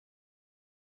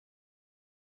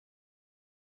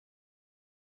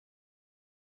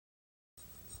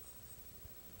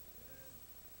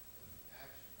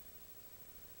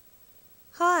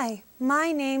Hi,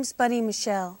 my name's Bunny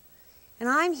Michele, and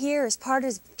I'm here as part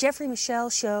of Jeffrey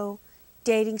Michelle's show,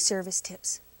 Dating Service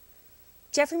Tips.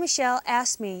 Jeffrey Michele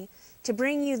asked me to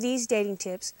bring you these dating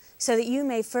tips so that you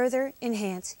may further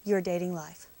enhance your dating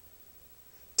life.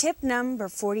 Tip number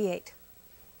 48.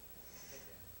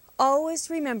 Always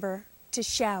remember to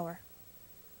shower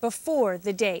before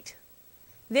the date.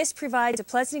 This provides a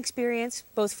pleasant experience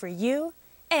both for you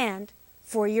and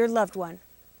for your loved one.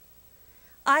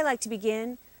 I like to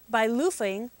begin by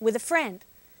loofing with a friend.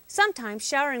 Sometimes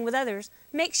showering with others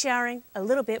makes showering a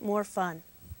little bit more fun.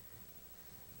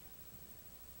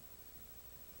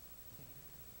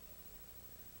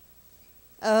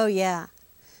 Oh yeah.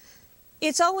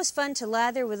 It's always fun to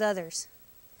lather with others.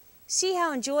 See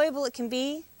how enjoyable it can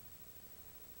be?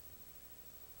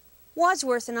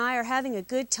 Wadsworth and I are having a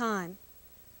good time.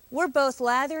 We're both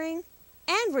lathering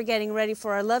and we're getting ready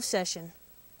for our love session.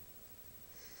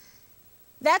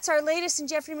 That's our latest in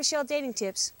Jeffrey Michele dating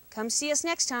tips. Come see us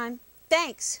next time.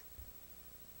 Thanks.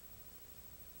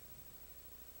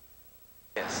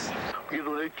 Yes.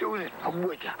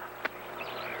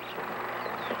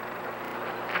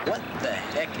 What the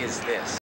heck is this?